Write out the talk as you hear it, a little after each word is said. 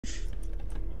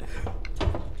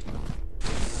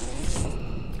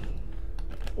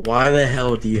Why the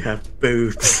hell do you have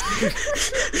boobs?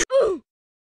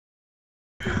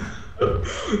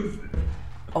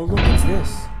 Oh look, it's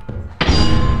this.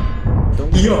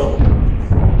 Don't Yo!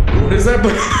 What is that? I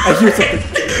hear something.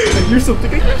 I hear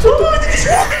something. I hear something.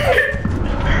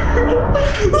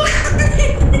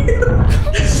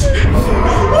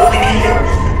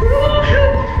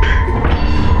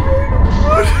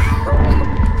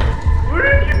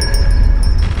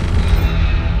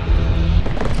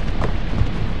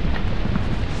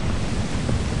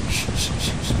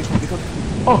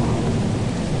 Oh!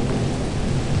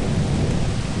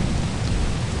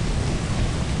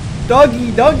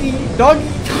 Doggy, doggy, doggy!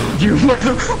 You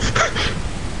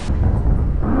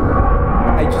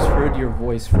I just heard your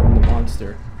voice from the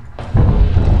monster.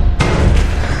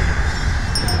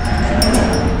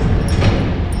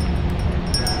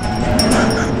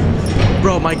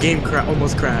 Bro, my game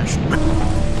almost crashed.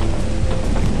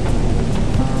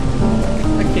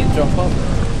 I can't jump up.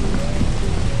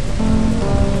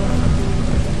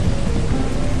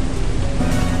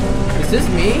 Is this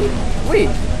me? Wait.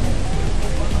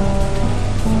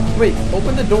 Wait,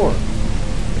 open the door.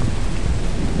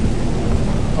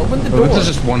 Open the door. This is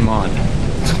just one mod.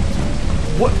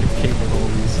 What?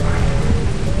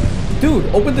 Dude,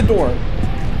 open the door.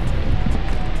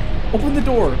 Open the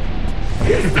door.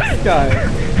 This guy.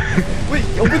 Wait,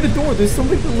 open the door. There's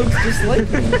something that looks just like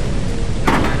me.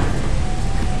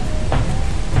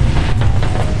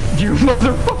 You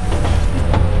motherfucker!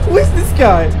 Who is this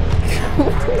guy?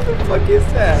 What the fuck is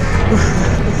that?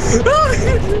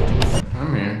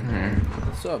 I'm here.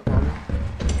 What's up, homie?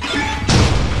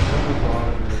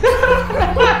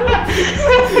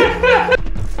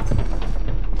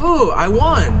 Ooh, I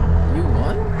won! You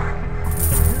won?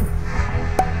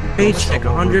 Paycheck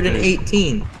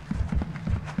 118.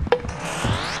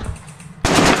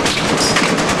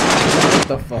 What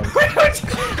the fuck? Oh my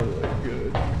god.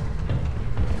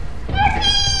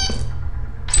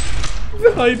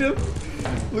 Behind him?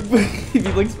 Look, he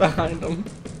looks behind him.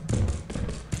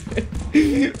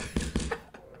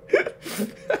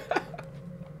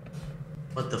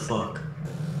 What the fuck?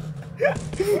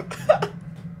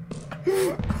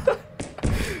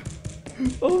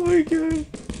 Oh my god.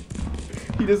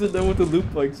 He doesn't know what the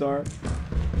loop bugs are.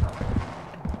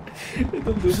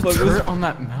 The loop bug was on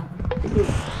that mountain.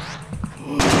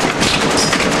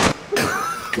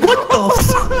 What the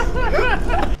fuck?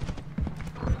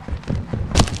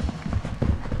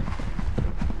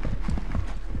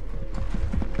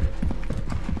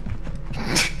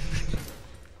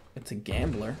 It's a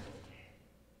gambler.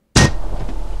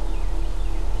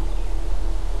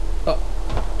 Oh.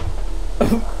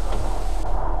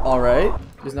 Alright.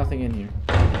 There's nothing in here.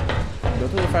 Go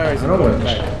through the fire exit and go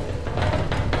back.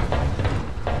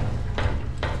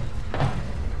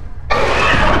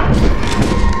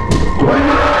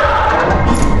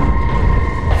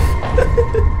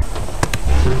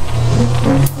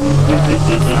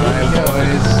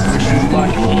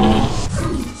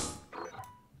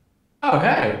 Oh,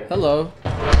 hey! Hello.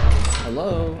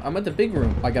 Hello. I'm at the big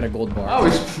room. I got a gold bar. Oh,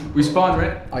 we spawned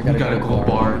right. I got a gold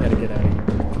bar. I gotta get out of here.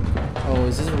 Oh,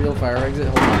 is this a real fire exit?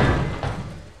 Hold on.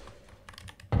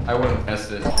 I wouldn't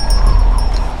test it.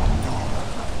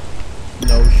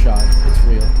 No shot. It's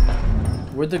real.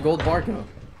 Where'd the gold bar go?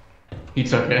 He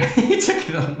took it. He took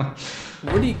it on my...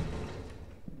 Where'd he...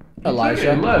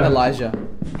 Elijah. left. Elijah.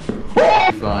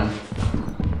 Fine.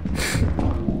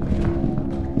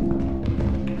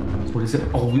 What is it?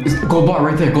 Oh, it's gold bar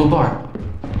right there. Gold bar.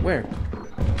 Where?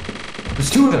 There's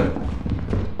two of them.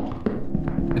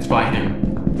 It's by him.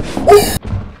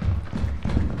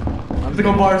 Get the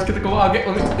gold bars. Get the gold.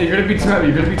 You're gonna be too heavy.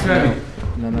 You're gonna be too heavy.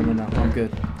 No. I'm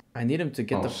good. I need him to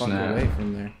get the fuck away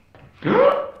from there.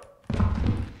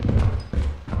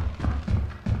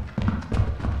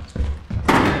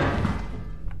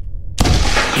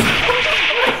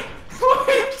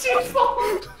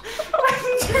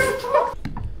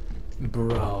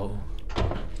 Bro.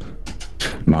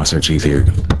 Monster Chief here.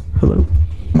 Hello.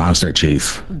 Monster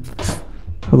Chief.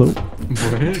 Hello.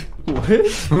 What?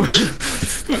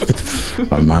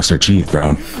 I'm Monster Chief,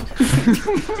 bro.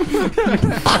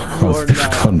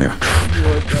 Come there.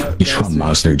 I'm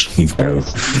Monster Chief, bro.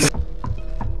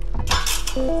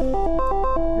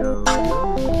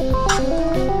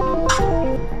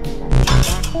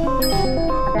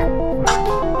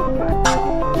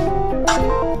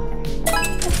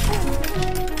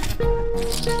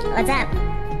 What's up?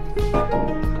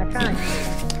 What's wrong?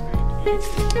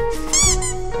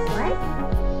 What?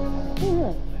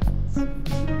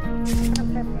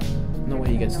 No way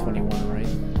he gets 21, right?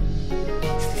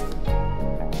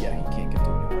 Yeah, he can't get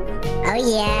 21. Oh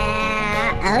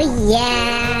yeah! Oh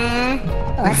yeah.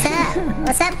 What's up?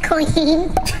 What's up,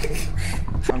 Queen?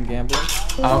 I'm gambling.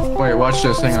 Oh, wait, watch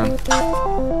this. Hang on.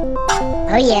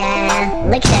 Oh yeah.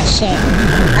 Look at that shit.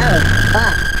 Oh,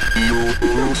 fuck.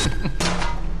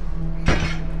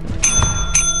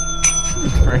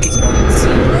 Frank's going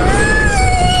insane.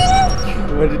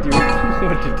 What did you?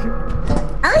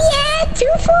 Oh yeah,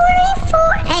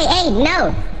 244. Hey,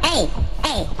 no. Hey.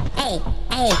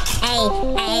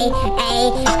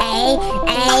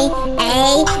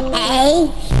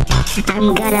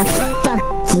 I'm gonna fuck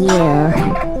you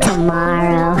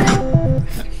tomorrow.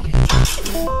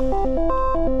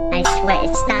 I swear,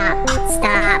 stop.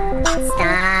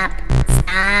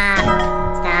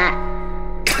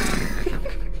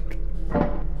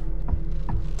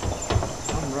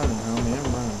 I'm running, homie. I'm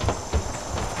running.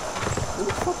 Who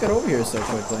the fuck got over here so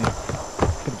quickly?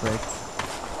 Good break.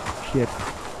 Shit.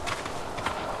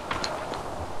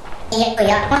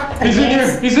 He's in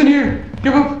here! He's in here!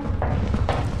 Give him!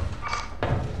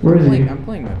 Where is he? I'm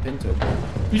playing my Pinto.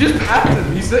 You just passed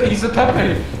him! He's a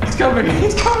Pepe! He's coming!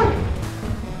 He's coming!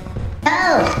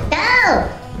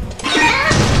 Go!